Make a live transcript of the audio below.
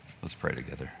Let's pray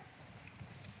together.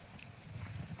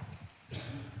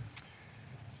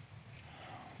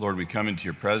 Lord, we come into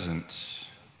your presence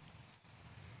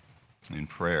in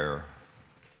prayer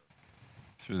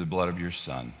through the blood of your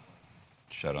Son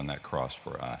shed on that cross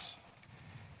for us.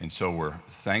 And so we're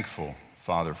thankful,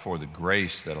 Father, for the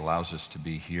grace that allows us to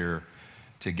be here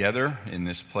together in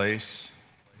this place,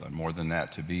 but more than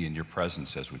that, to be in your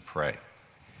presence as we pray.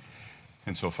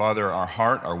 And so, Father, our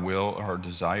heart, our will, our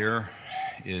desire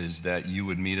is that you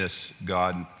would meet us,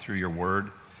 God, through your word,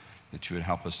 that you would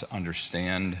help us to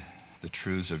understand the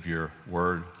truths of your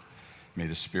word. May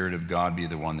the Spirit of God be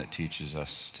the one that teaches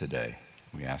us today.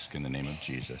 We ask in the name of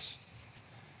Jesus.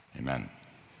 Amen.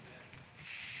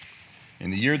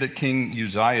 In the year that King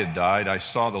Uzziah died, I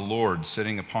saw the Lord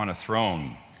sitting upon a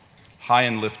throne, high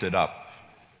and lifted up,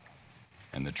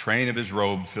 and the train of his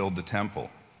robe filled the temple.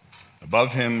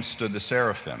 Above him stood the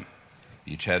seraphim.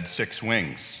 Each had 6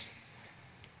 wings.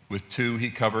 With 2 he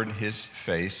covered his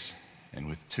face, and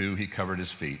with 2 he covered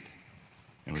his feet,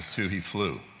 and with 2 he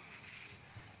flew.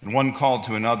 And one called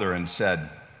to another and said,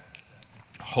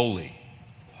 "Holy,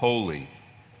 holy,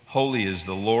 holy is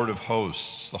the Lord of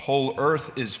hosts. The whole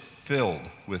earth is filled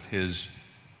with his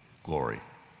glory."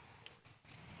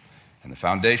 And the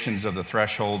foundations of the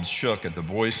thresholds shook at the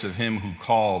voice of him who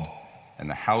called, and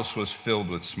the house was filled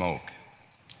with smoke.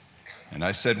 And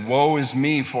I said, "Woe is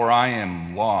me, for I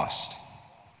am lost.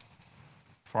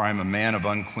 For I am a man of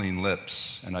unclean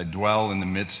lips, and I dwell in the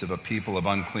midst of a people of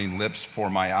unclean lips, for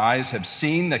my eyes have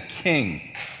seen the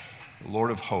King, the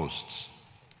Lord of hosts."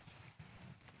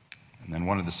 And then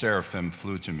one of the seraphim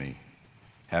flew to me,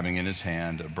 having in his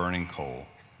hand a burning coal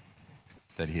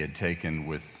that he had taken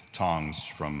with tongs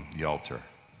from the altar.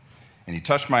 And he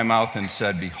touched my mouth and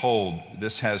said, "Behold,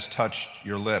 this has touched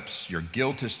your lips. Your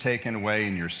guilt is taken away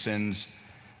and your sins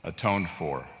atoned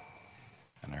for."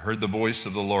 And I heard the voice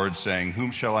of the Lord saying,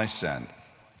 "Whom shall I send?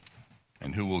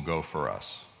 And who will go for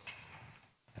us?"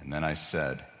 And then I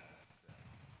said,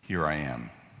 "Here I am,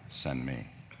 send me."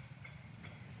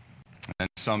 And then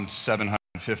some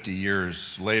 750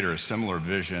 years later, a similar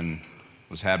vision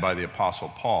was had by the Apostle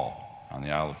Paul on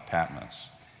the Isle of Patmos.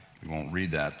 We won't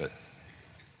read that, but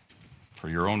for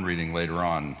your own reading later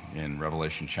on in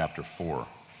Revelation chapter 4,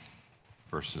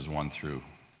 verses 1 through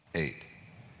 8,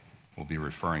 we'll be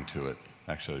referring to it.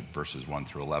 Actually, verses 1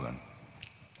 through 11.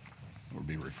 We'll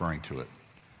be referring to it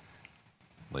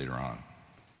later on.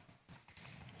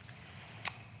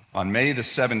 On May the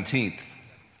 17th,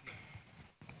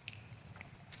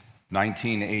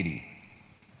 1980,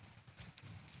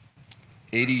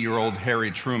 80-year-old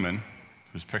Harry Truman,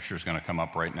 whose picture is going to come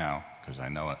up right now because I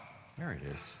know it. There it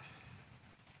is.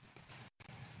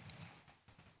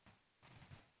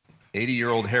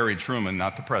 80-year-old Harry Truman,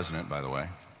 not the president, by the way,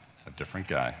 a different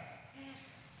guy,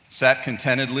 sat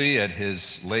contentedly at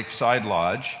his lakeside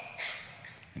lodge,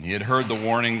 and he had heard the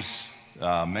warnings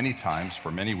many times for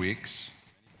many weeks,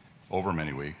 over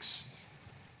many weeks,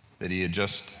 that he had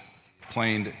just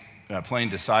plain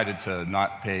decided to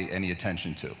not pay any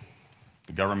attention to.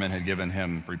 The government had given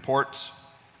him reports,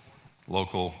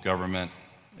 local government,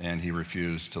 and he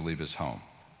refused to leave his home.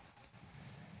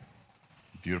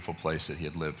 Beautiful place that he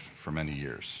had lived for many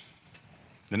years.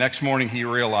 The next morning, he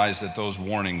realized that those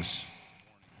warnings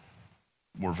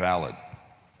were valid.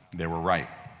 They were right.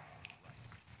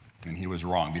 And he was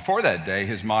wrong. Before that day,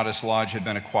 his modest lodge had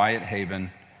been a quiet haven.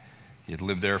 He had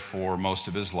lived there for most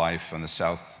of his life on the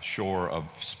south shore of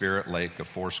Spirit Lake, a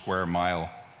 4-square-mile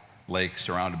lake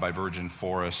surrounded by virgin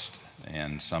forest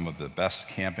and some of the best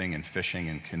camping and fishing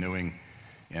and canoeing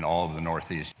in all of the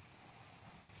Northeast.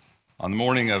 On the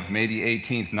morning of May the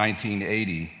 18th,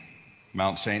 1980,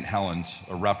 Mount St. Helens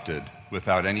erupted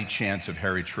without any chance of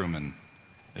Harry Truman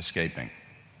escaping.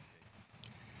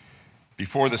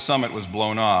 Before the summit was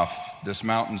blown off, this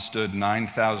mountain stood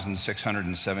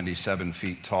 9,677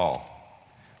 feet tall.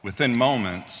 Within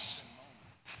moments,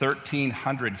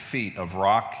 1,300 feet of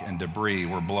rock and debris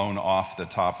were blown off the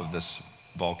top of this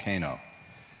volcano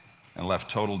and left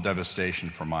total devastation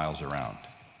for miles around.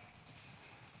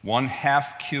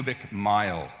 1/2 cubic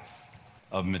mile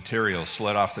of material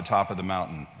slid off the top of the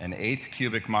mountain. An 1/8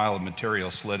 cubic mile of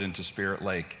material slid into Spirit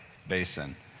Lake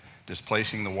Basin,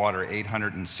 displacing the water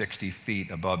 860 feet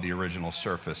above the original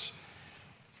surface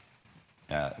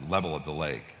level of the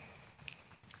lake.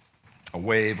 A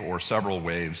wave or several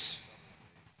waves,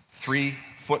 3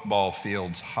 football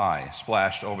fields high,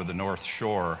 splashed over the north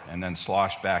shore and then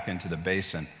sloshed back into the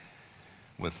basin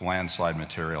with landslide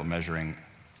material measuring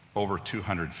over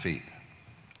 200 feet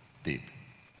deep.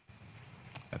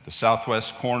 At the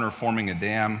southwest corner, forming a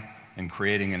dam and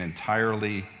creating an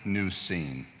entirely new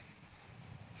scene.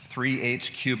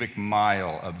 3/8 cubic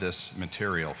mile of this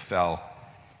material fell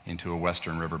into a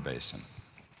western river basin.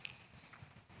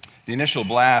 The initial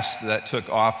blast that took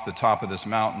off the top of this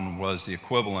mountain was the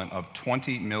equivalent of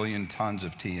 20 million tons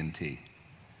of TNT.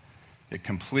 It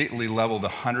completely leveled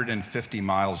 150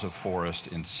 miles of forest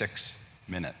in 6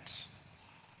 minutes.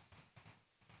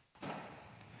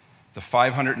 The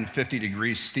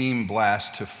 550-degree steam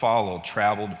blast to follow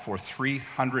traveled for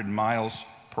 300 miles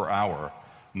per hour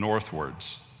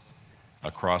northwards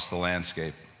across the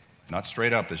landscape, not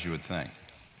straight up as you would think,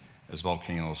 as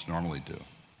volcanoes normally do.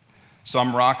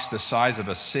 Some rocks the size of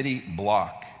a city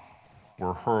block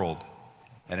were hurled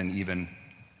at an even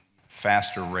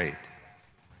faster rate,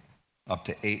 up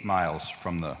to 8 miles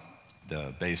from the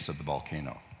base of the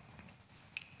volcano.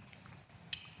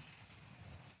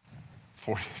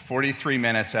 43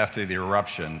 minutes after the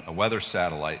eruption, a weather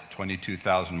satellite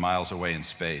 22,000 miles away in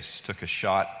space took a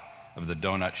shot of the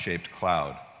donut-shaped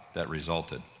cloud that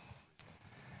resulted.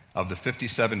 Of the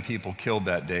 57 people killed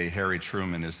that day, Harry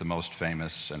Truman is the most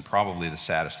famous and probably the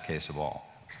saddest case of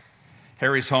all.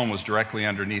 Harry's home was directly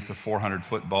underneath the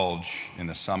 400-foot bulge in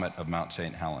the summit of Mount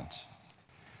St. Helens.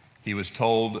 He was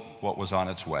told what was on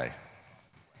its way.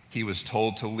 He was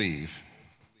told to leave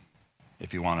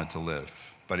if he wanted to live.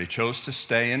 But he chose to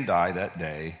stay and die that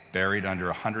day, buried under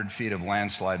 100 feet of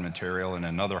landslide material and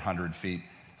another 100 feet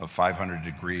of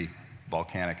 500-degree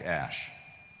volcanic ash.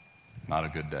 Not a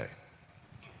good day.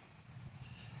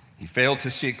 He failed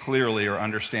to see clearly or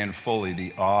understand fully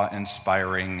the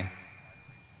awe-inspiring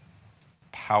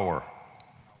power.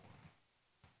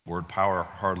 Word power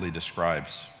hardly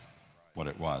describes what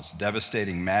it was.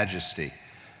 Devastating majesty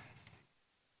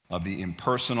of the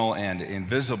impersonal and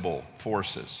invisible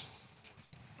forces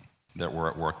that were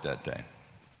at work that day.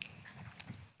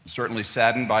 Certainly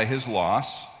saddened by his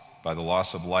loss, by the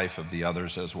loss of life of the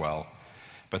others as well,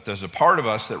 but there's a part of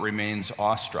us that remains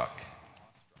awestruck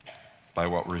by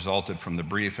what resulted from the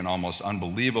brief and almost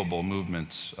unbelievable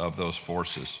movements of those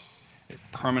forces. It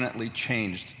permanently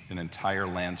changed an entire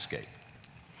landscape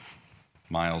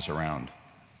miles around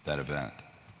that event.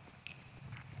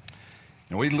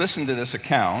 And we listen to this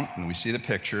account and we see the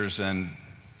pictures and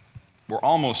we're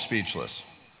almost speechless.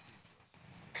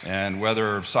 And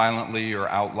whether silently or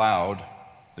out loud,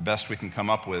 the best we can come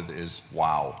up with is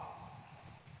wow,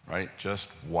 right? Just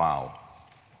wow.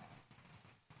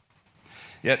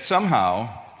 Yet somehow,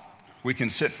 we can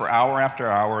sit for hour after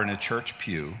hour in a church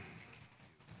pew,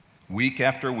 week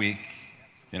after week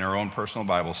in our own personal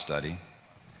Bible study,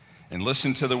 and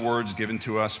listen to the words given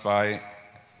to us by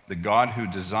the God who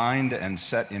designed and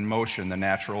set in motion the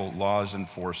natural laws and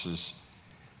forces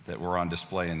that were on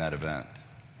display in that event.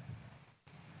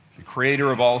 The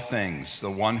creator of all things,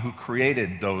 the one who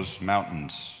created those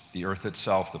mountains, the earth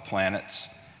itself, the planets,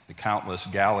 the countless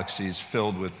galaxies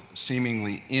filled with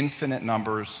seemingly infinite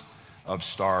numbers of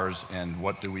stars, and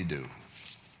what do?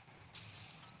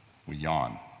 We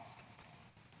yawn.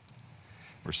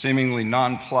 We're seemingly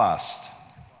nonplussed,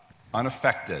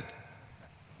 unaffected,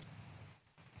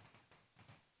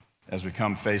 as we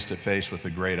come face to face with the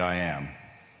great I Am.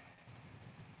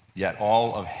 Yet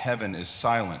all of heaven is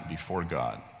silent before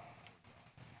God,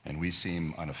 and we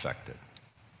seem unaffected.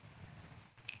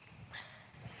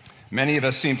 Many of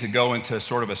us seem to go into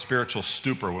sort of a spiritual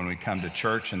stupor when we come to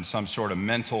church, and some sort of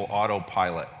mental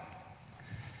autopilot,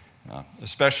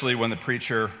 especially when the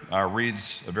preacher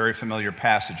reads a very familiar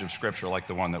passage of Scripture like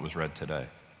the one that was read today.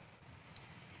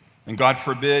 And God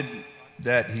forbid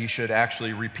that he should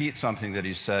actually repeat something that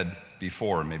he said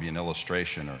before, maybe an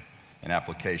illustration or an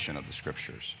application of the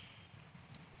Scriptures.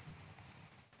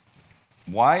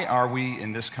 Why are we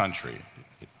in this country,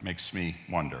 it makes me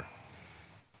wonder,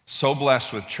 so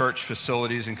blessed with church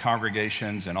facilities and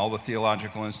congregations and all the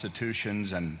theological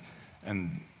institutions and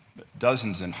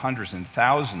dozens and hundreds and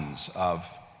thousands of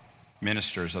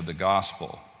ministers of the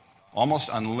gospel, almost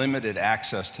unlimited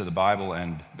access to the Bible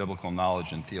and biblical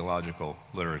knowledge and theological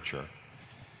literature?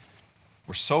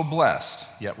 We're so blessed,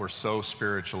 yet we're so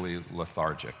spiritually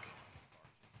lethargic.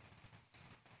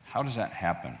 How does that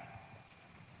happen?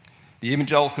 The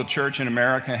evangelical church in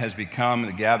America has become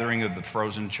the gathering of the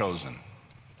frozen chosen.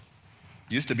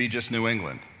 It used to be just New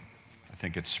England. I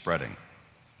think it's spreading.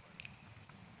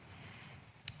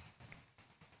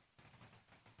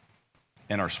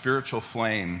 And our spiritual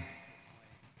flame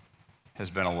has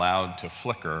been allowed to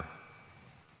flicker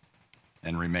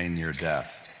and remain near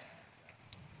death.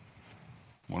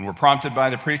 When we're prompted by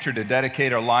the preacher to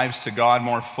dedicate our lives to God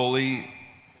more fully,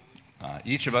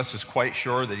 each of us is quite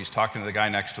sure that he's talking to the guy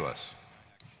next to us.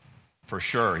 For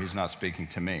sure, he's not speaking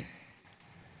to me.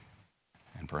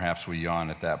 And perhaps we yawn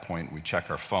at that point. We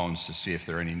check our phones to see if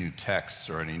there are any new texts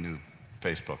or any new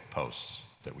Facebook posts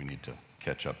that we need to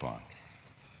catch up on.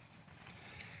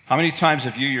 How many times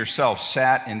have you yourself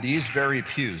sat in these very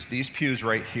pews, these pews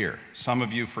right here, some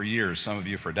of you for years, some of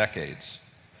you for decades,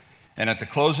 and at the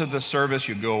close of the service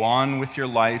you go on with your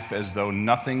life as though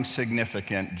nothing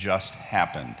significant just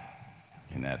happened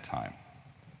in that time?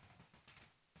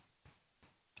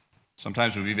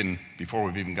 Sometimes before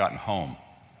we've even gotten home,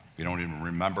 we don't even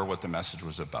remember what the message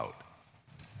was about.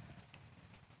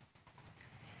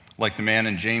 Like the man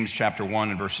in James chapter 1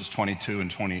 and verses 23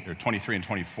 and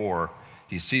 24,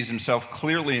 he sees himself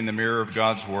clearly in the mirror of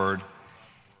God's word.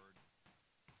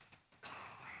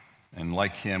 And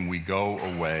like him, we go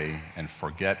away and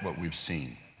forget what we've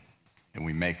seen. And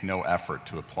we make no effort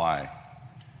to apply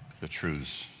the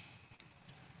truths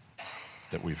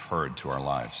that we've heard to our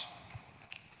lives.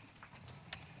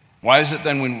 Why is it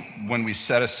then when we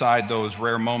set aside those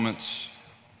rare moments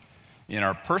in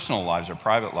our personal lives, our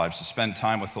private lives, to spend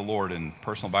time with the Lord in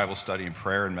personal Bible study and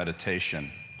prayer and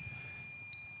meditation,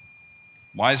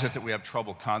 why is it that we have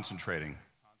trouble concentrating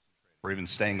or even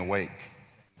staying awake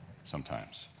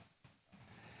sometimes?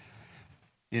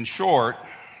 In short,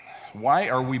 why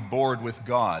are we bored with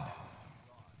God?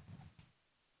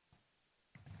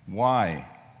 Why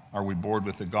are we bored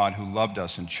with the God who loved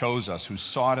us and chose us, who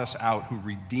sought us out, who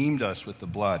redeemed us with the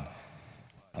blood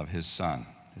of his Son,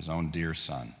 his own dear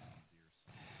Son?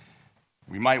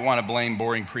 We might want to blame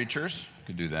boring preachers.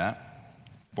 Could do that.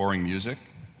 Boring music,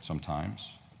 sometimes.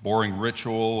 Boring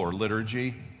ritual or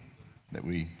liturgy that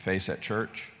we face at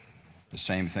church. The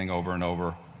same thing over and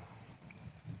over.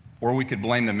 Or we could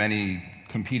blame the many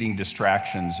competing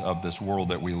distractions of this world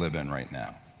that we live in right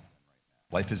now.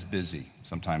 Life is busy,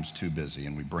 sometimes too busy,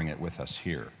 and we bring it with us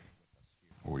here,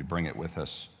 or we bring it with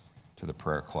us to the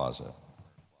prayer closet.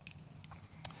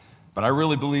 But I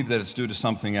really believe that it's due to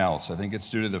something else. I think it's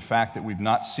due to the fact that we've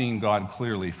not seen God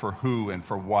clearly for who and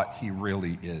for what he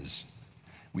really is.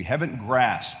 We haven't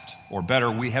grasped, or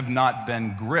better, we have not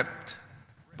been gripped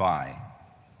by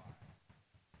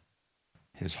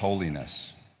his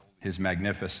holiness, his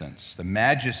magnificence, the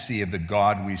majesty of the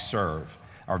God we serve.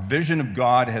 Our vision of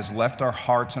God has left our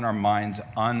hearts and our minds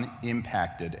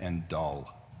unimpacted and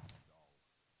dull.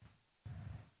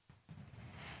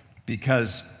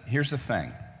 Because here's the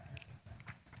thing.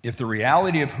 If the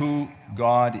reality of who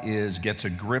God is gets a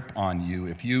grip on you,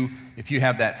 if you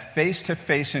have that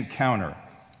face-to-face encounter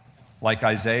like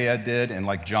Isaiah did and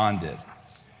like John did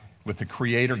with the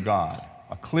Creator God,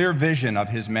 a clear vision of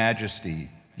his majesty,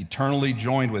 eternally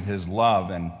joined with his love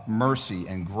and mercy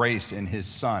and grace in his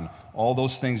Son, all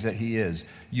those things that he is,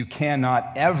 you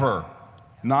cannot ever,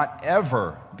 not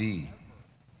ever be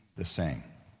the same.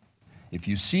 If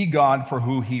you see God for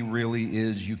who he really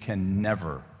is, you can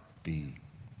never be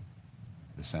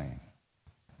the same.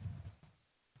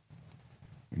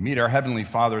 We meet our Heavenly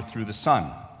Father through the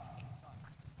Son.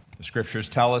 The Scriptures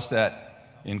tell us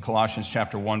that in Colossians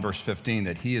chapter 1, verse 15,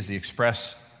 that he is the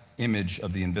express image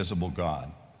of the invisible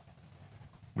God.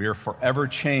 We are forever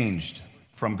changed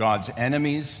from God's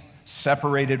enemies,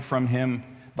 separated from him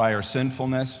by our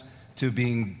sinfulness, to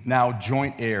being now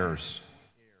joint heirs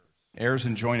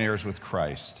and joint heirs with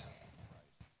Christ.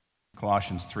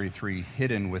 Colossians 3:3,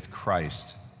 hidden with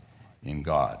Christ in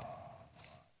God.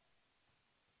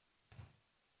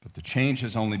 But the change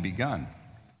has only begun,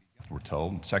 we're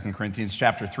told. 2 Corinthians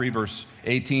chapter 3, verse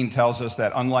 18 tells us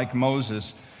that unlike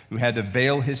Moses, who had to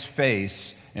veil his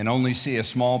face and only see a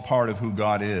small part of who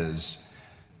God is,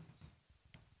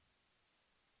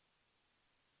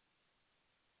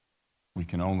 we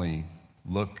can only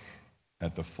look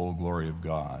at the full glory of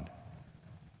God.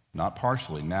 Not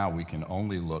partially. Now we can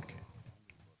only look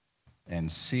and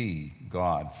see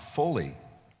God fully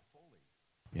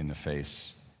in the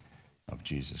face of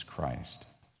Jesus Christ.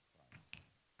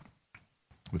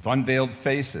 With unveiled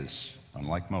faces,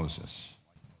 unlike Moses.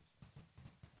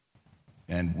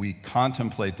 And we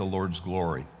contemplate the Lord's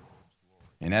glory.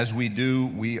 And as we do,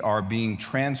 we are being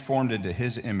transformed into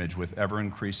his image with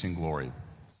ever-increasing glory.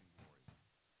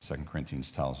 2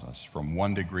 Corinthians tells us, from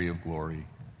one degree of glory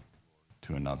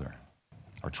to another.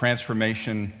 Our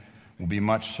transformation will be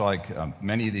much like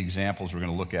many of the examples we're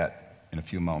going to look at in a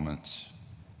few moments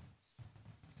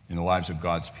in the lives of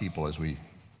God's people as we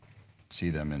see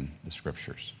them in the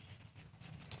Scriptures.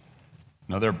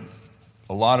 Now, there are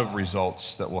a lot of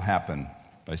results that will happen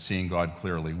by seeing God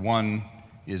clearly. One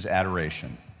is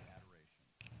adoration.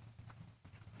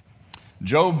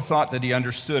 Job thought that he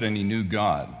understood and he knew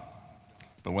God.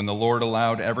 But when the Lord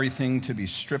allowed everything to be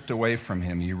stripped away from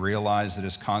him, he realized that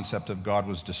his concept of God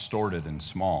was distorted and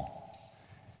small.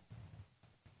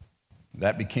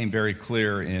 That became very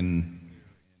clear in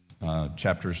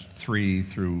chapters 3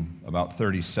 through about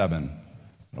 37,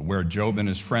 where Job and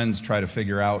his friends try to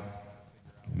figure out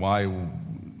why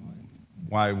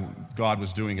God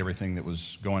was doing everything that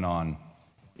was going on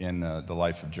in the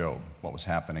life of Job, what was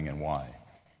happening and why.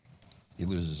 He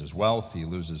loses his wealth, he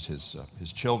loses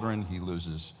his children, he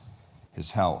loses his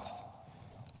health.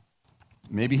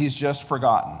 Maybe he's just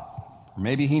forgotten. Or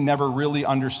maybe he never really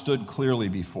understood clearly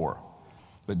before.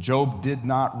 But Job did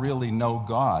not really know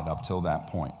God up till that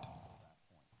point.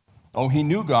 Oh, he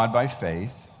knew God by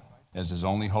faith as his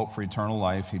only hope for eternal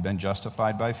life. He'd been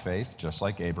justified by faith, just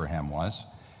like Abraham was.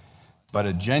 But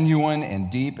a genuine and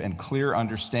deep and clear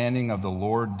understanding of the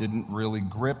Lord didn't really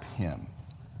grip him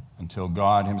until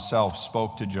God himself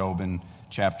spoke to Job in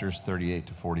chapters 38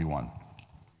 to 41.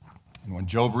 And when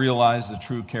Job realized the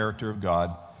true character of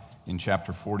God in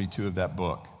chapter 42 of that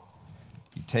book,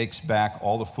 he takes back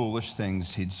all the foolish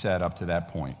things he'd said up to that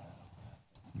point.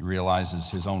 He realizes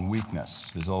his own weakness,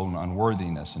 his own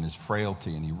unworthiness, and his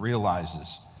frailty, and he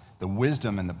realizes the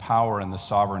wisdom and the power and the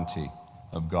sovereignty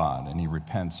of God, and he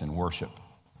repents in worship.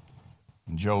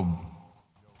 In Job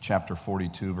chapter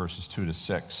 42, verses 2 to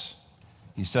 6,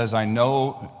 he says, I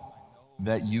know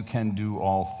that you can do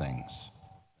all things,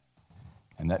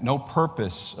 and that no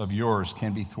purpose of yours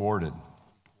can be thwarted.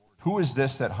 Who is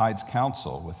this that hides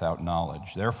counsel without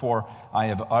knowledge? Therefore, I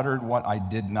have uttered what I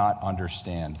did not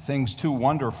understand, things too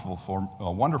wonderful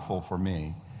for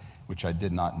me, which I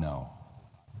did not know.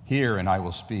 Hear, and I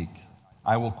will speak.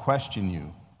 I will question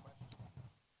you,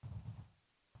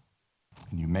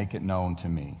 and you make it known to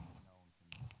me.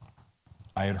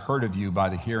 I had heard of you by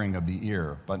the hearing of the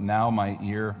ear, but now my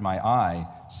eye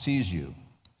sees you.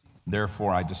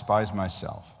 Therefore, I despise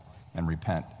myself and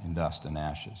repent in dust and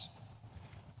ashes.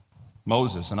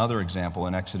 Moses, another example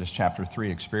in Exodus chapter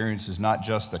 3, experiences not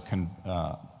just a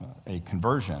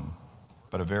conversion,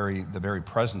 but the very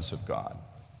presence of God,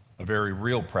 a very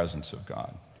real presence of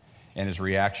God. And his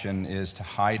reaction is to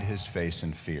hide his face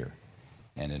in fear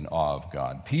and in awe of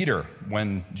God. Peter,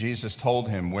 when Jesus told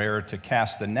him where to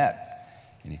cast the net,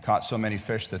 and he caught so many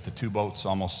fish that the two boats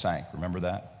almost sank. Remember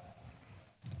that?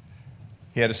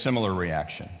 He had a similar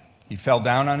reaction. He fell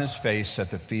down on his face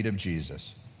at the feet of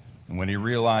Jesus. And when he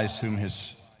realized whom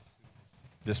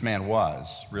this man was,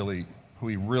 really, who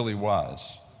he really was,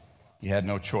 he had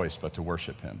no choice but to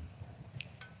worship him.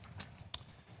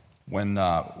 When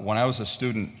I was a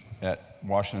student at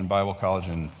Washington Bible College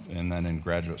and then in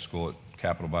graduate school at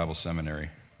Capital Bible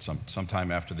Seminary,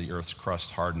 sometime after the earth's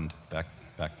crust hardened back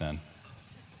then,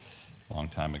 a long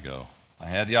time ago, I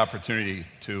had the opportunity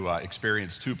to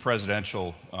experience two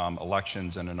presidential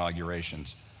elections and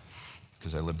inaugurations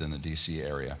because I lived in the D.C.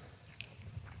 area.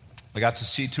 I got to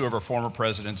see two of our former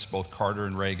presidents, both Carter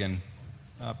and Reagan,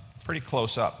 pretty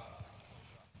close up,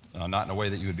 not in a way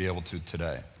that you would be able to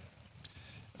today.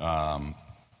 Some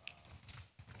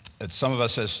of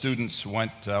us as students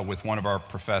went with one of our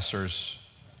professors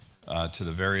to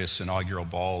the various inaugural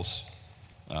balls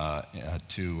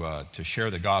to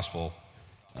share the gospel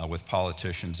with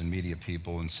politicians and media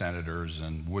people and senators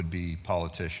and would-be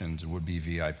politicians and would-be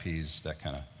VIPs, that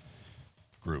kind of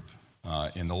group.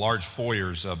 In the large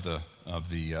foyers of the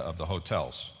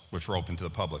hotels, which were open to the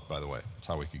public, by the way. That's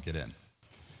how we could get in.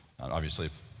 Obviously,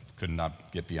 could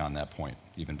not get beyond that point,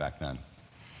 even back then.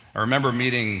 I remember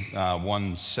meeting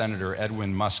one Senator,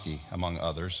 Edwin Muskie, among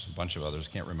others, a bunch of others,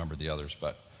 can't remember the others,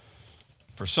 but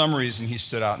for some reason he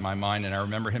stood out in my mind, and I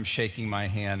remember him shaking my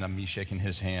hand and me shaking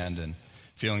his hand and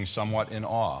feeling somewhat in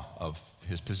awe of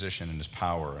his position and his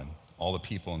power and all the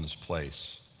people in this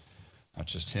place. Not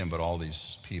just him, but all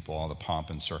these people, all the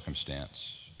pomp and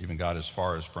circumstance. Even got as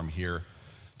far as from here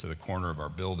to the corner of our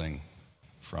building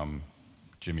from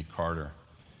Jimmy Carter.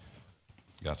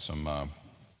 Got some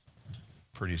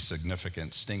pretty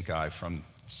significant stink eye from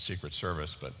Secret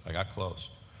Service, but I got close.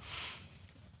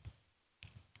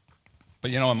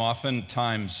 But I'm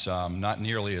oftentimes not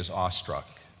nearly as awestruck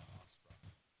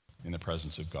in the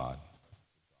presence of God.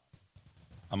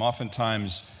 I'm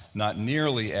oftentimes not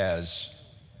nearly as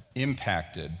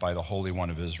impacted by the Holy One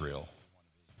of Israel.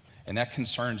 And that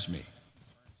concerns me.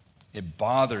 It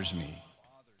bothers me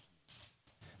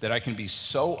that I can be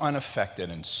so unaffected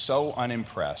and so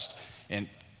unimpressed and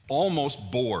almost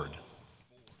bored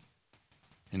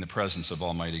in the presence of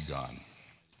Almighty God.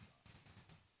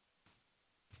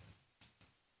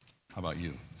 How about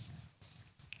you?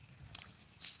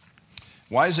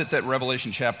 Why is it that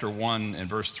Revelation chapter 1 and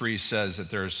verse 3 says that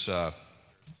there's a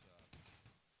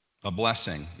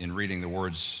blessing in reading the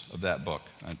words of that book?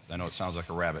 I know it sounds like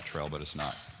a rabbit trail, but it's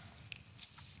not.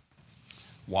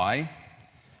 Why?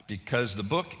 Because the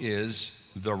book is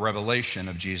the revelation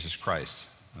of Jesus Christ.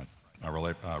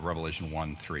 Revelation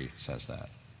 1:3 says that.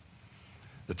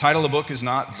 The title of the book is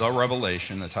not The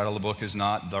Revelation. The title of the book is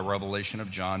not The Revelation of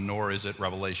John, nor is it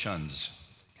Revelations.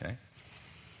 Okay?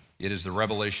 It is the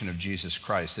revelation of Jesus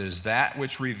Christ. It is that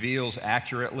which reveals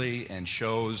accurately and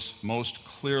shows most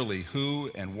clearly who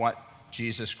and what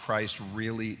Jesus Christ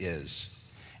really is.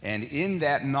 And in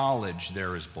that knowledge,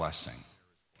 there is blessing,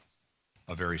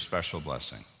 a very special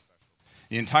blessing.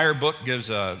 The entire book gives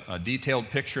a detailed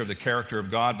picture of the character of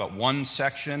God, but one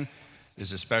section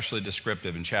is especially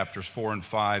descriptive. In chapters 4 and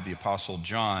 5, the Apostle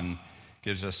John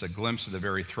gives us a glimpse of the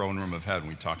very throne room of heaven.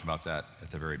 We talked about that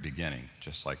at the very beginning,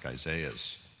 just like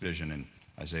Isaiah's vision in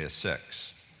Isaiah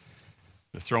 6.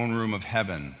 The throne room of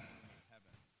heaven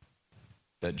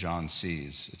that John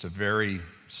sees. It's a very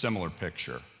similar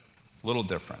picture, a little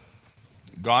different.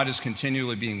 God is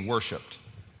continually being worshiped.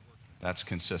 That's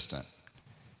consistent.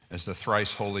 As the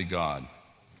thrice holy God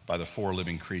by the four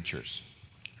living creatures.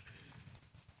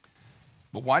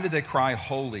 But why did they cry,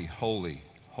 holy, holy,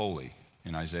 holy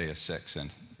in Isaiah 6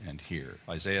 and here?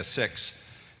 Isaiah 6,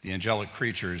 the angelic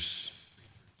creatures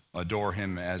adore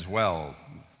him as well.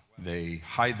 They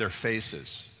hide their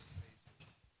faces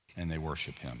and they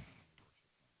worship him.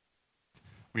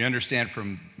 We understand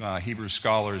from Hebrew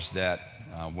scholars that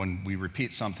when we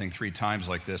repeat something 3 times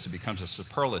like this, it becomes a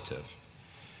superlative.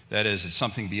 That is, it's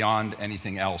something beyond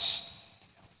anything else,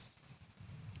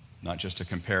 not just a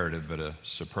comparative, but a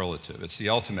superlative. It's the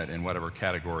ultimate in whatever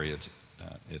category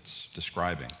it's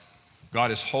describing. God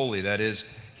is holy, that is,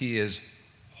 he is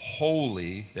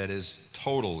holy, that is,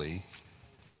 totally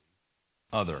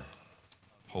other,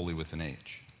 holy with an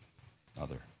H,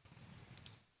 other.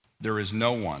 There is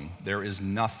no one, there is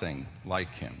nothing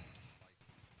like him.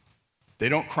 They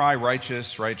don't cry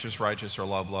righteous, righteous, righteous, or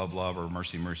love, love, love, or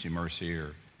mercy, mercy, mercy,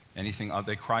 or anything.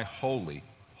 They cry holy,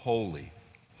 holy,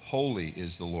 holy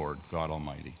is the Lord God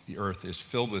Almighty. The earth is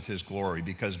filled with his glory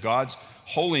because God's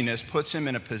holiness puts him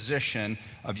in a position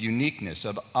of uniqueness,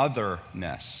 of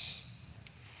otherness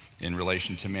in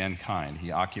relation to mankind.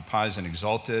 He occupies an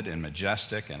exalted and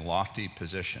majestic and lofty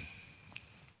position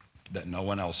that no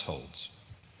one else holds.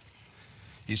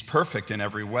 He's perfect in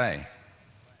every way,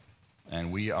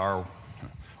 and we are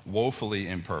woefully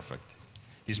imperfect.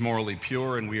 He's morally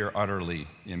pure, and we are utterly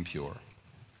impure.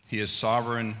 He is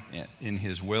sovereign in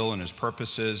his will and his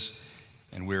purposes,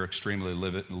 and we're extremely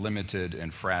limited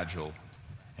and fragile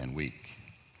and weak.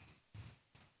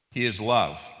 He is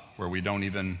love, where we don't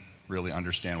even really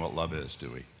understand what love is, do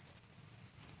we?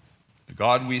 The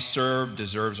God we serve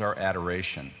deserves our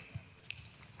adoration.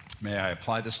 May I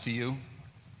apply this to you?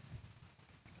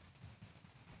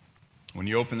 When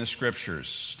you open the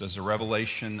scriptures, does the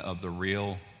revelation of the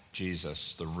real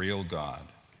Jesus, the real God,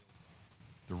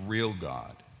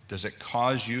 does it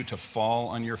cause you to fall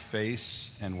on your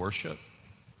face and worship?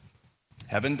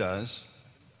 Heaven does.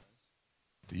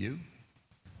 Do you?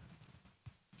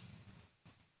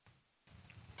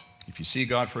 If you see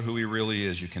God for who he really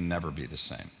is, you can never be the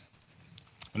same.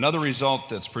 Another result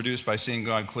that's produced by seeing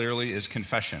God clearly is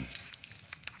confession.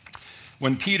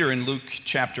 When Peter in Luke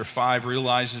chapter 5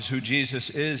 realizes who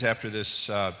Jesus is after this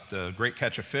the great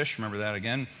catch of fish, remember that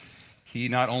again, he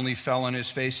not only fell on his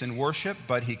face in worship,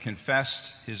 but he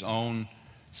confessed his own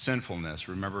sinfulness.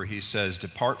 Remember, he says,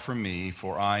 "Depart from me,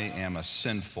 for I am a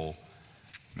sinful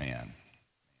man."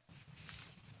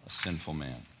 A sinful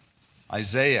man.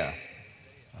 Isaiah,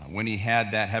 when he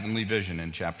had that heavenly vision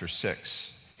in chapter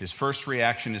 6, his first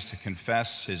reaction is to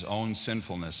confess his own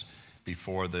sinfulness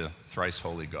before the thrice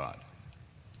holy God.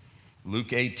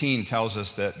 Luke 18 tells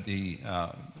us of the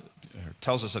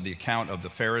account of the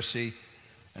Pharisee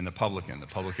and the publican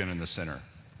and the sinner.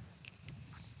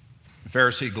 The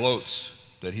Pharisee gloats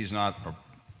that he's not a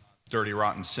dirty,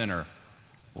 rotten sinner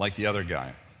like the other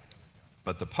guy.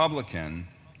 But the publican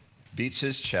beats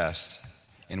his chest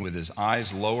and with his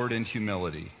eyes lowered in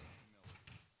humility,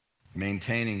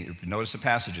 maintaining, notice the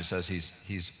passage, it says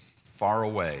he's far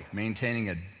away, maintaining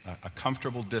a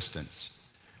comfortable distance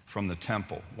from the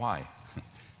temple. Why?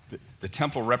 The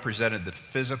temple represented the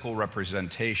physical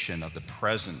representation of the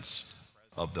presence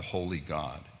of the holy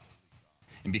God.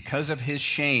 And because of his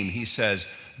shame, he says,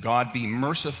 "God, be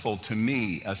merciful to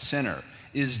me, a sinner."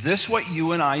 Is this what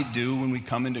you and I do when we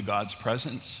come into God's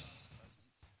presence?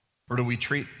 Or do we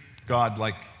treat God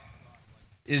like,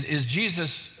 is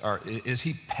Jesus, or is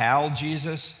he pal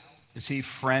Jesus? Is he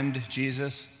friend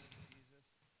Jesus?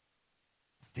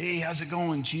 Hey, how's it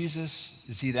going, Jesus?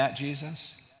 Is he that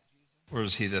Jesus? Or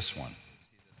is he this one?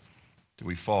 Do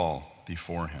we fall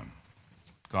before him?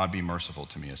 God, be merciful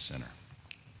to me, a sinner.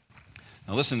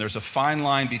 Now listen, there's a fine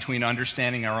line between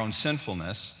understanding our own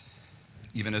sinfulness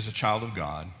even as a child of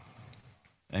God,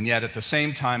 and yet at the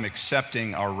same time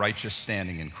accepting our righteous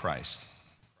standing in Christ.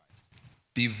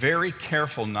 Be very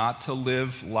careful not to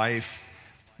live life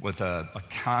with a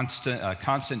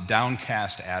constant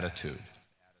downcast attitude.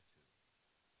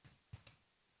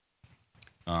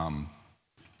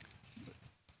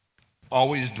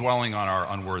 Always dwelling on our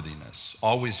unworthiness,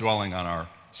 always dwelling on our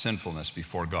sinfulness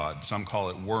before God. Some call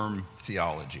it worm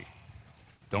theology.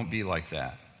 Don't be like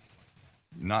that.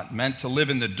 Not meant to live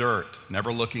in the dirt,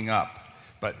 never looking up,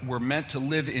 but we're meant to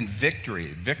live in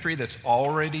victory, victory that's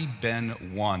already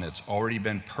been won, it's already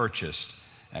been purchased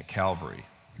at Calvary.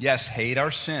 Yes, hate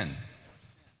our sin.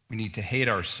 We need to hate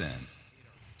our sin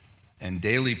and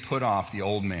daily put off the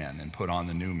old man and put on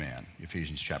the new man,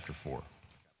 Ephesians chapter 4.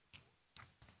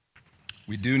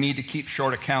 We do need to keep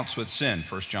short accounts with sin.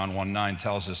 1 John 1:9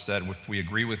 tells us that if we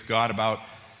agree with God about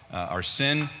our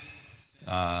sin,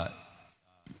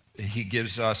 He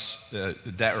gives us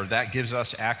that gives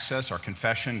us access. Our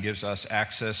confession gives us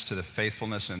access to the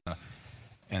faithfulness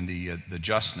and the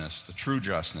justness, the true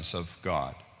justness of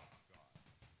God,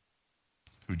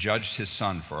 who judged His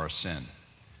Son for our sin,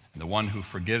 and the one who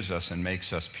forgives us and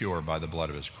makes us pure by the blood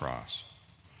of His cross.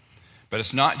 But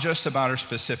it's not just about our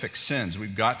specific sins.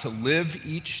 We've got to live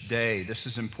each day. This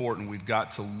is important. We've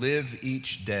got to live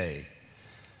each day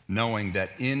knowing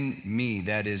that in me,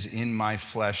 that is, in my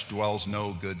flesh, dwells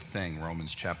no good thing,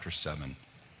 Romans chapter 7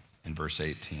 and verse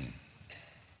 18.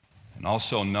 And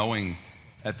also knowing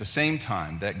at the same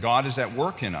time that God is at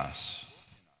work in us,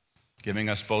 giving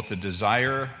us both the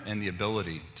desire and the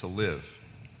ability to live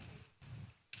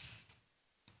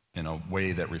in a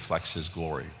way that reflects His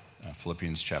glory.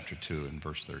 Philippians chapter 2 and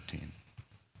verse 13.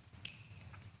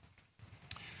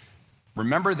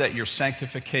 Remember that your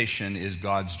sanctification is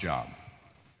God's job.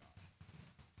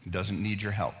 He doesn't need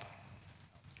your help.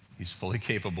 He's fully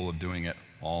capable of doing it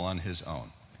all on His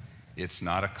own. It's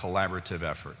not a collaborative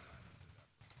effort.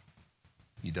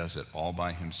 He does it all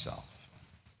by Himself.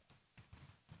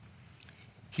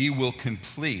 He will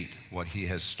complete what He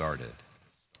has started.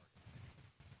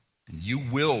 And you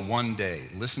will one day,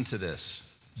 listen to this,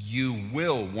 you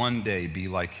will one day be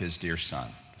like His dear Son.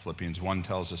 Philippians 1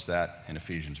 tells us that, and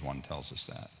Ephesians 1 tells us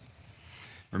that.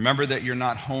 Remember that you're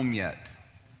not home yet.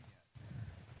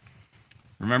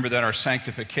 Remember that our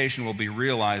sanctification will be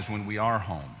realized when we are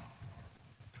home.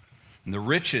 And the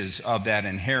riches of that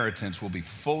inheritance will be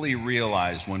fully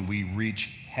realized when we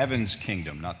reach heaven's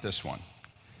kingdom, not this one.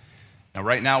 Now,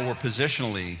 right now, we're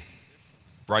positionally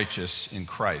righteous in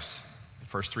Christ. The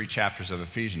first 3 chapters of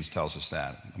Ephesians tells us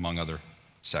that, among other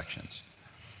sections.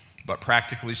 But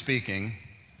practically speaking,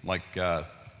 like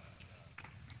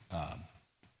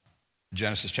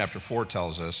Genesis chapter 4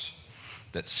 tells us,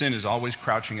 that sin is always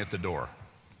crouching at the door,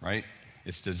 right?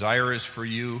 Its desire is for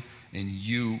you, and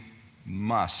you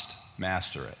must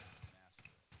master it.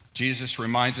 Jesus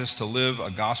reminds us to live a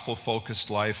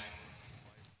gospel-focused life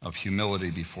of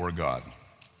humility before God.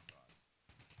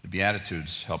 The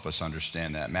Beatitudes help us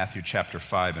understand that. Matthew chapter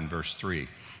 5 and verse 3.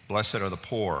 Blessed are the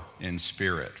poor in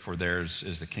spirit, for theirs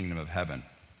is the kingdom of heaven.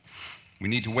 We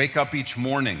need to wake up each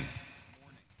morning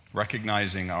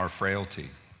recognizing our frailty,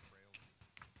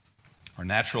 our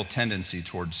natural tendency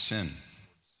towards sin,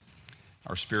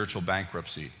 our spiritual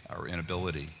bankruptcy, our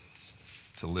inability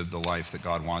to live the life that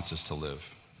God wants us to live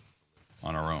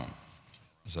on our own.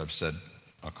 As I've said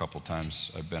a couple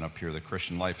times, I've been up here, the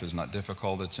Christian life is not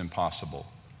difficult, it's impossible.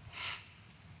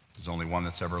 There's only one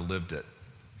that's ever lived it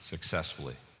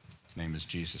successfully. His name is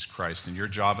Jesus Christ. And your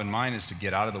job and mine is to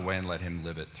get out of the way and let Him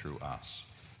live it through us,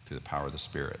 through the power of the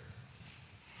Spirit.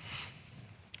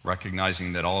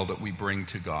 Recognizing that all that we bring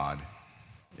to God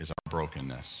is our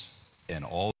brokenness, and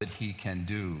all that He can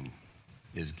do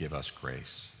is give us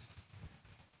grace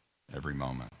every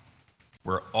moment.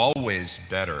 We're always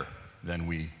better than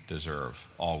we deserve,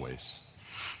 always.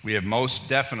 We have most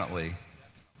definitely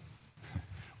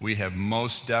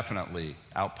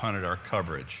outpunted our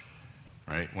coverage,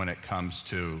 right, when it comes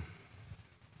to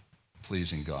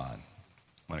pleasing God,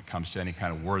 when it comes to any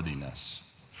kind of worthiness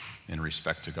in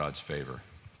respect to God's favor.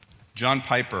 John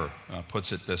Piper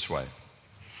puts it this way: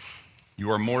 you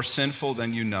are more sinful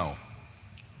than you know,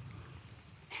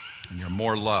 and you're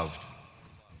more loved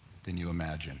than you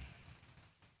imagine.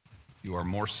 You are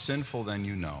more sinful than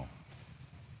you know.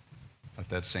 Let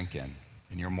that sink in.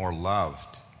 And you're more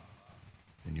loved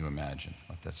than you imagine.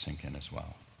 Let that sink in as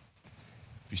well.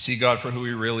 If you see God for who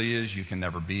He really is, you can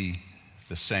never be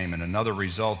the same. And another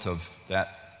result of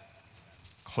that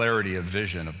clarity of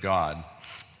vision of God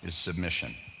is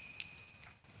submission.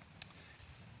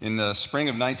 In the spring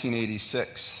of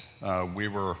 1986, we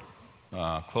were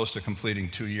close to completing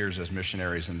 2 years as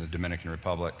missionaries in the Dominican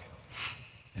Republic.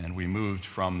 And we moved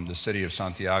from the city of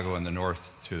Santiago in the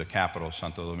north to the capital,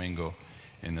 Santo Domingo,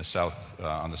 in the south,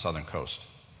 on the southern coast.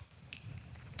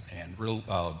 And little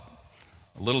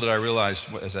did I realize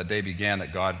as that day began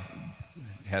that God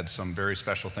had some very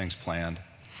special things planned.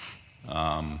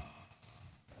 And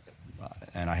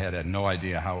I had no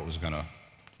idea how it was going to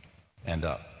end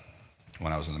up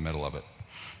when I was in the middle of it.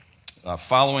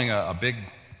 Following a big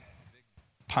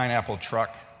pineapple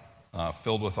truck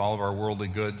filled with all of our worldly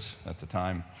goods at the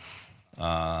time,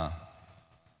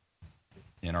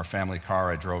 in our family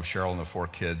car, I drove Cheryl and the 4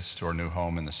 kids to our new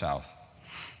home in the south.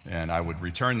 And I would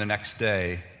return the next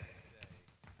day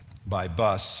by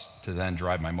bus to then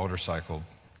drive my motorcycle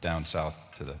down south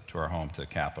to our home, to the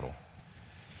capital.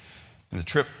 And the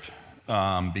trip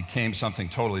became something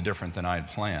totally different than I had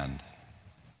planned,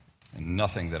 and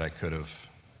nothing that I could have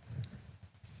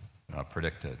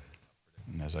predicted.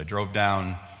 And as I drove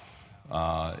down,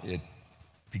 it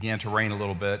began to rain a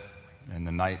little bit, and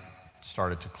the night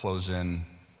started to close in,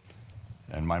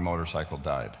 and my motorcycle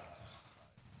died.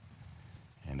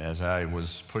 And as I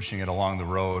was pushing it along the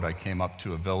road, I came up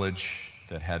to a village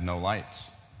that had no lights,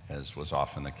 as was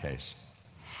often the case.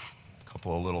 A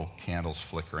couple of little candles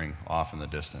flickering off in the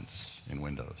distance in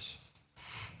windows.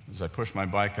 As I pushed my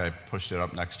bike, I pushed it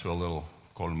up next to a little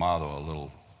colmado, a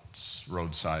little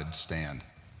roadside stand.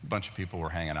 A bunch of people were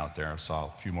hanging out there. I saw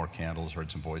a few more candles,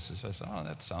 heard some voices. I said, oh,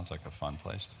 that sounds like a fun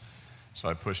place. So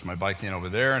I pushed my bike in over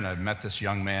there, and I met this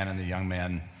young man, and the young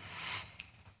man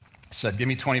said, give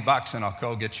me $20 and I'll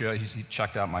go get you. He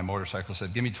checked out my motorcycle,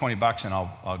 said, give me $20 and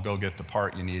I'll go get the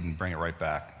part you need and bring it right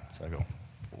back. So I go,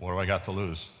 what do I got to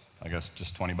lose? I guess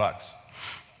just $20.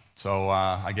 So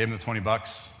I gave him the $20,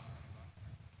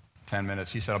 10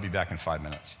 minutes. He said, I'll be back in 5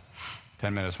 minutes.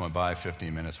 10 minutes went by,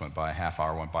 15 minutes went by, half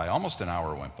hour went by, almost an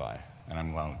hour went by. And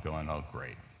I'm going, oh,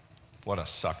 great. What a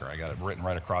sucker. I got it written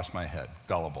right across my head,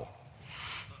 gullible.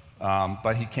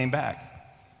 But he came back,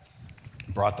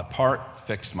 brought the part,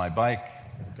 fixed my bike,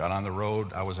 got on the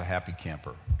road. I was a happy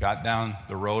camper. Got down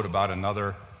the road about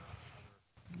another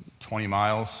 20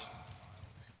 miles,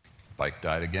 bike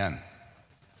died again.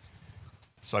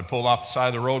 So I pulled off the side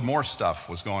of the road, more stuff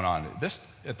was going on.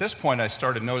 At this point, I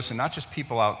started noticing not just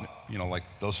people out, like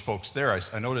those folks there.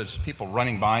 I noticed people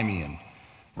running by me and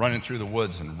running through the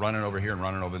woods and running over here and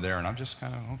running over there. And I'm just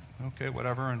kind of, okay,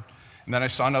 whatever. And then I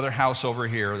saw another house over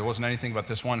here. There wasn't anything but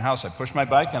this one house. I pushed my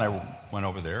bike and I went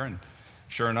over there. And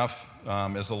sure enough,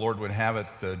 as the Lord would have it,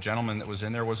 the gentleman that was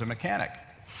in there was a mechanic.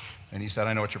 And he said,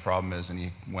 I know what your problem is. And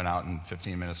he went out, and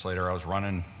 15 minutes later, I was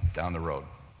running down the road.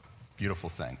 Beautiful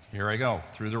thing. Here I go,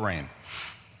 through the rain.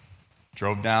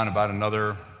 Drove down about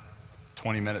another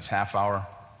 20 minutes, half hour.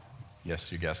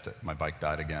 Yes, you guessed it, my bike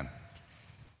died again.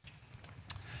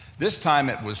 This time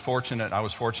I was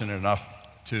fortunate enough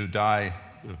to die,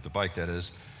 the bike that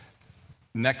is,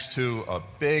 next to a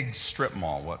big strip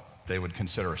mall, what they would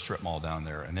consider a strip mall down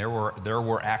there. And there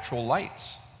were actual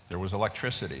lights. There was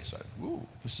electricity. So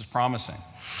this is promising.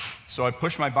 So I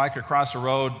pushed my bike across the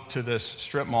road to this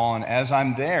strip mall, and as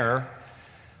I'm there,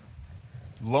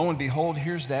 lo and behold,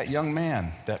 here's that young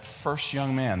man, that first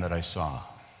young man that I saw.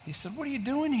 He said, what are you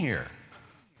doing here?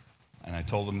 And I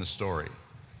told him the story.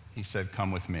 He said,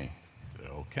 come with me. I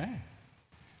said, okay.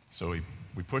 So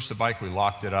we pushed the bike, we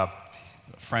locked it up.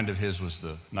 A friend of his was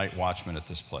the night watchman at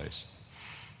this place.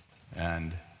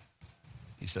 And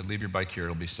he said, leave your bike here,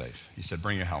 it'll be safe. He said,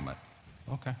 bring your helmet.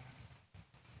 Okay.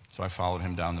 So I followed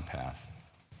him down the path.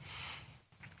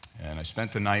 And I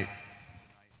spent the night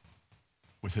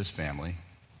with his family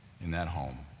in that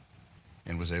home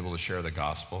and was able to share the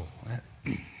gospel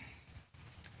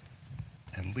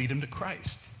and lead him to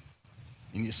Christ.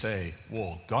 And you say,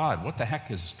 well, God, what the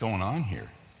heck is going on here?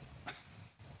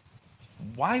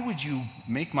 Why would you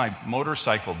make my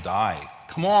motorcycle die?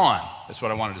 Come on. That's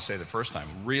what I wanted to say the first time.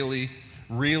 Really,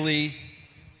 really,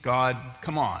 God,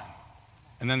 come on.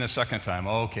 And then the second time,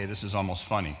 okay, this is almost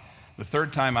funny. The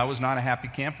third time, I was not a happy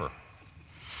camper.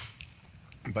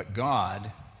 But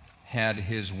God had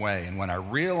his way. And when I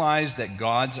realized that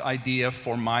God's idea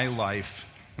for my life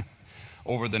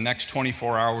over the next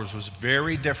 24 hours was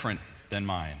very different than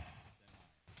mine,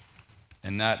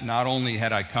 and that not only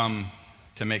had I come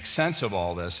to make sense of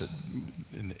all this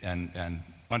and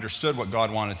understood what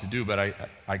God wanted to do, but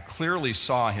I clearly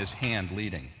saw his hand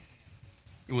leading.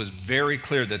 It was very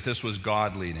clear that this was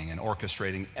God leading and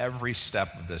orchestrating every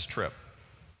step of this trip.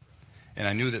 And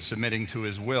I knew that submitting to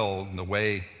his will in the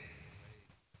way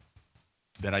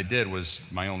that I did was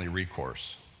my only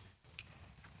recourse.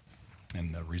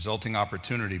 And the resulting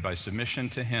opportunity by submission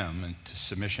to him and to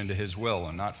submission to his will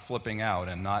and not flipping out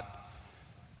and not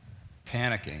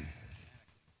panicking,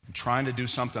 and trying to do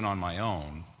something on my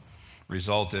own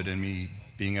resulted in me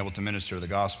being able to minister the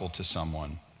gospel to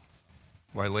someone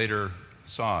who I later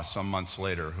saw some months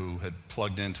later who had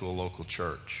plugged into a local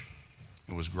church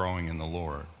and was growing in the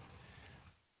Lord.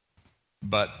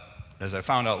 But as I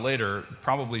found out later, it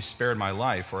probably spared my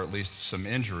life, or at least some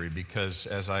injury, because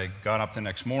as I got up the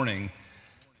next morning,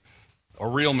 a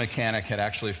real mechanic had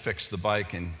actually fixed the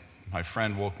bike, and my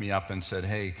friend woke me up and said,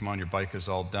 "Hey, come on, your bike is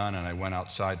all done." And I went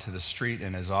outside to the street,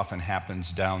 and as often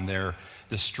happens down there,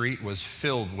 the street was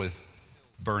filled with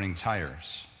burning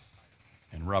tires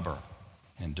and rubber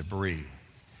and debris.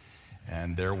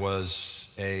 And there was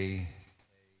a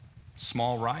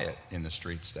small riot in the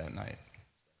streets that night,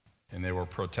 and they were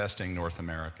protesting North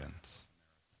Americans.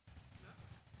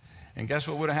 And guess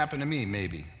what would have happened to me?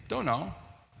 Maybe. Don't know.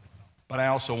 But I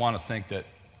also want to think that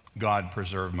God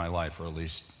preserved my life, or at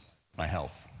least my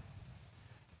health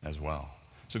as well.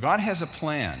 So God has a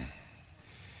plan.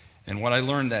 And what I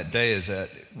learned that day is that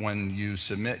when you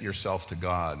submit yourself to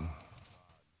God,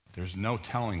 there's no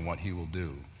telling what he will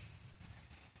do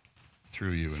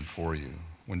through you and for you.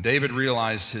 When David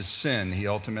realized his sin, he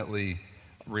ultimately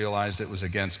realized it was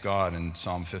against God in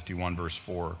Psalm 51, verse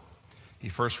 4. He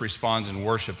first responds in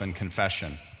worship and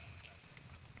confession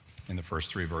in the first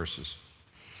 3 verses.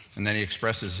 And then he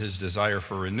expresses his desire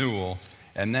for renewal,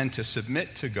 and then to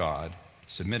submit to God,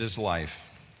 submit his life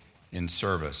in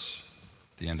service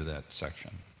at the end of that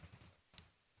section.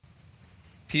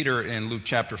 Peter in Luke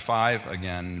chapter 5,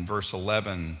 again, in verse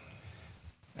 11,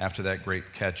 after that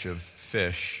great catch of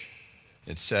fish,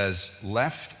 it says,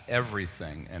 left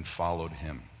everything and followed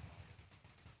him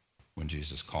when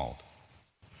Jesus called.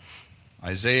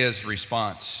 Isaiah's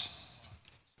response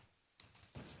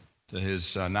to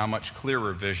his now much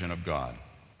clearer vision of God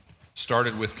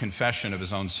started with confession of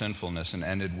his own sinfulness and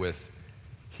ended with,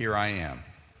 "Here I am,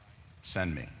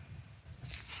 send me."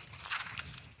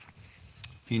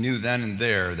 He knew then and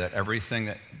there that everything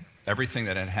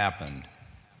that had happened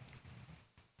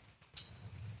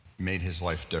made his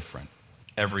life different.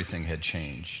 Everything had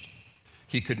changed.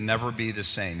 He could never be the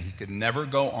same. He could never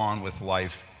go on with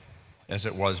life as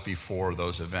it was before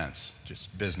those events,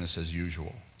 just business as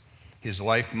usual. His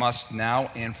life must now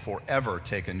and forever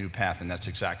take a new path, and that's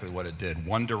exactly what it did.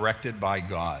 One directed by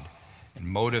God and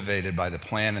motivated by the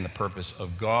plan and the purpose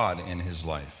of God in his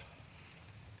life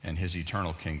and his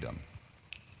eternal kingdom.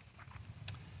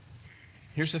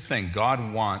 Here's the thing.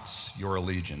 God wants your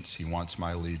allegiance. He wants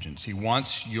my allegiance. He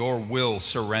wants your will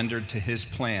surrendered to his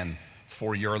plan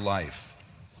for your life,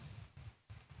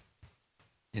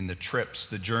 in the trips,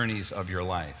 the journeys of your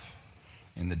life,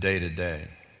 in the day-to-day.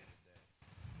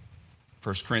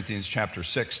 1 Corinthians chapter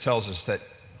 6 tells us that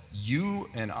you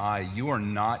and I, you are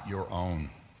not your own.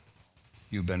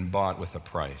 You've been bought with a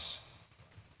price.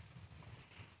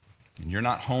 And you're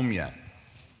not home yet.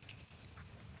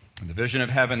 And the vision of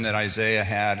heaven that Isaiah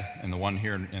had, and the one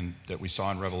here that we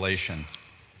saw in Revelation,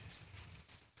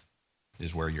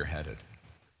 is where you're headed.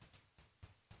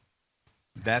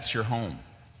 That's your home.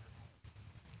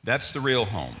 That's the real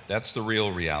home. That's the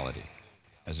real reality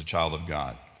as a child of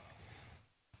God.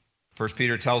 1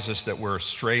 Peter tells us that we're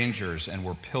strangers and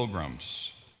we're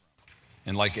pilgrims.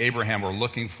 And like Abraham, we're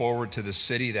looking forward to the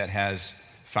city that has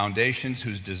foundations,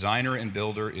 whose designer and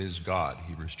builder is God,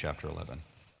 Hebrews chapter 11.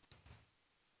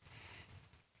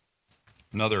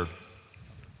 Another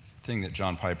thing that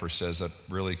John Piper says that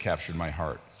really captured my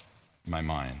heart, my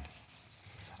mind.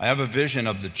 I have a vision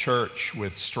of the church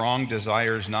with strong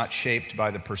desires not shaped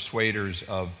by the persuaders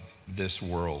of this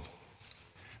world,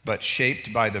 but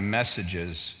shaped by the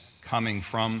messages coming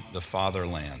from the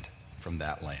fatherland, from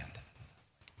that land,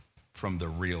 from the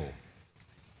real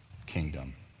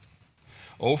kingdom.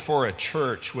 Oh, for a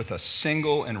church with a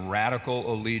single and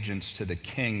radical allegiance to the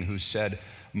King who said,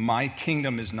 "My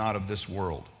kingdom is not of this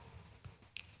world."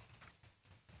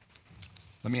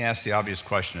 Let me ask the obvious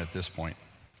question at this point.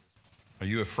 Are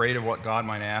you afraid of what God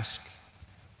might ask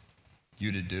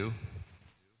you to do?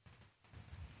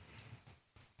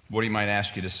 What he might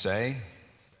ask you to say?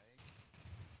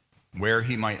 Where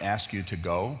he might ask you to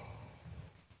go?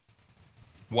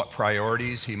 What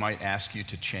priorities he might ask you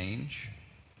to change?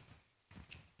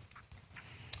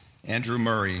 Andrew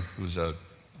Murray, who's a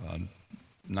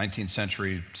 19th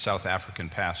century South African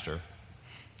pastor,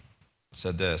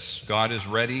 said this: God is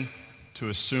ready to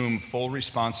assume full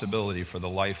responsibility for the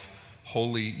life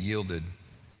wholly yielded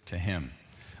to him.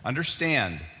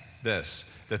 Understand this,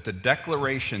 that the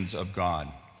declarations of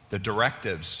God, the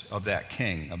directives of that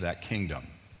king, of that kingdom,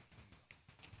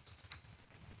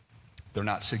 they're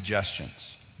not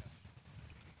suggestions.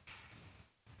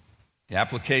 The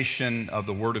application of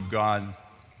the Word of God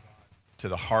to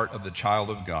the heart of the child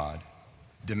of God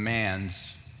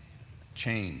demands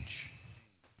change.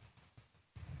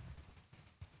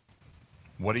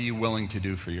 What are you willing to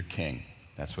do for your king?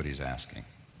 That's what he's asking.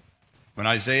 When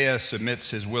Isaiah submits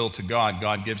his will to God,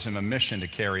 God gives him a mission to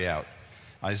carry out.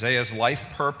 Isaiah's life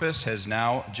purpose has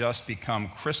now just become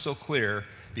crystal clear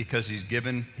because he's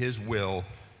given his will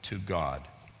to God,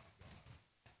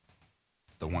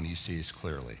 the one he sees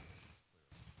clearly.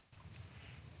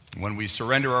 When we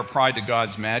surrender our pride to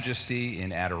God's majesty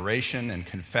in adoration and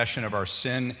confession of our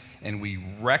sin, and we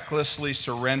recklessly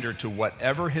surrender to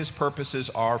whatever his purposes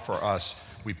are for us,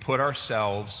 we put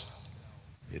ourselves,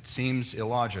 it seems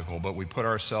illogical, but we put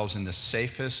ourselves in the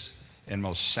safest and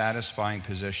most satisfying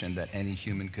position that any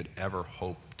human could ever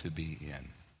hope to be in,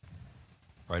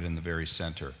 right in the very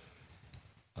center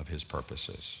of his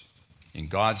purposes, in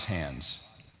God's hands,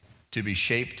 to be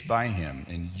shaped by him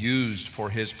and used for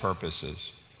his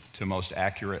purposes to most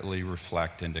accurately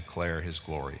reflect and declare his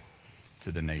glory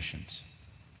to the nations.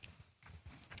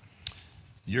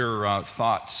 Your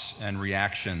thoughts and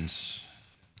reactions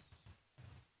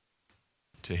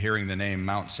to hearing the name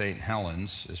Mount St.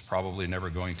 Helens is probably never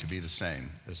going to be the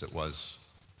same as it was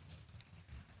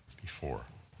before.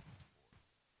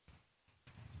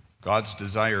 God's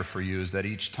desire for you is that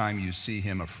each time you see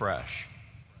him afresh,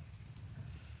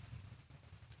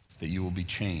 that you will be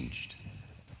changed.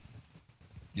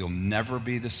 You'll never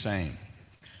be the same.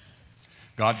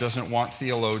 God doesn't want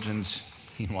theologians,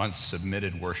 he wants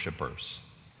submitted worshipers.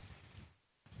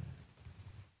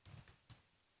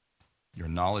 Your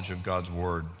knowledge of God's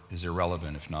word is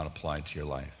irrelevant if not applied to your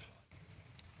life.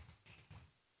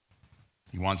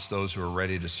 He wants those who are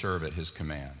ready to serve at his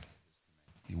command.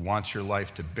 He wants your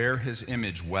life to bear his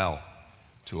image well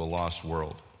to a lost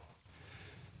world.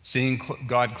 Seeing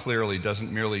God clearly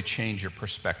doesn't merely change your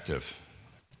perspective.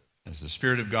 As the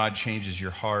Spirit of God changes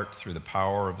your heart through the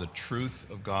power of the truth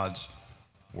of God's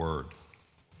word,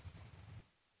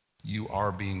 you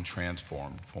are being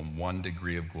transformed from one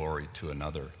degree of glory to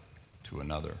another,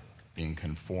 being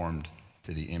conformed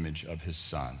to the image of his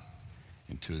Son,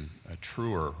 into a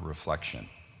truer reflection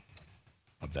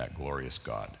of that glorious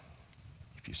God.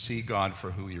 If you see God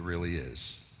for who he really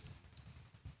is,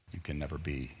 you can never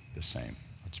be the same.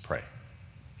 Let's pray.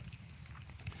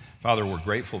 Father, we're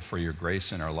grateful for your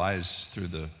grace in our lives through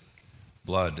the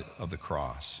blood of the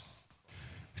cross.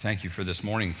 We thank you for this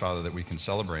morning, Father, that we can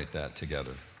celebrate that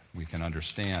together. We can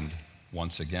understand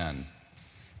once again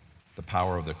the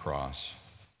power of the cross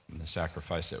and the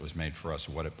sacrifice that was made for us,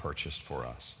 what it purchased for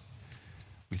us.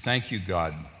 We thank you,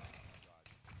 God,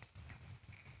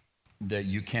 that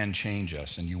you can change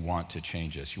us and you want to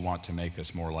change us. You want to make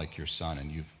us more like your Son,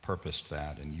 and you've purposed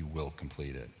that and you will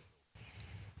complete it.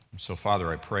 So,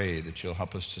 Father, I pray that you'll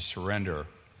help us to surrender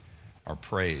our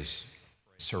praise,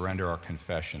 surrender our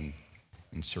confession,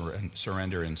 and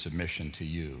surrender in submission to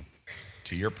you,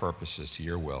 to your purposes, to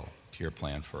your will, to your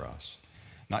plan for us.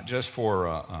 Not just for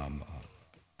a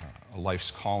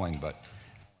life's calling, but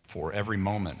for every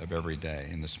moment of every day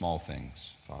in the small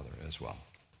things, Father, as well.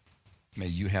 May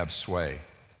you have sway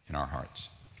in our hearts.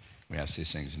 We ask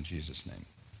these things in Jesus' name.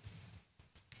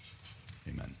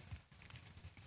 Amen.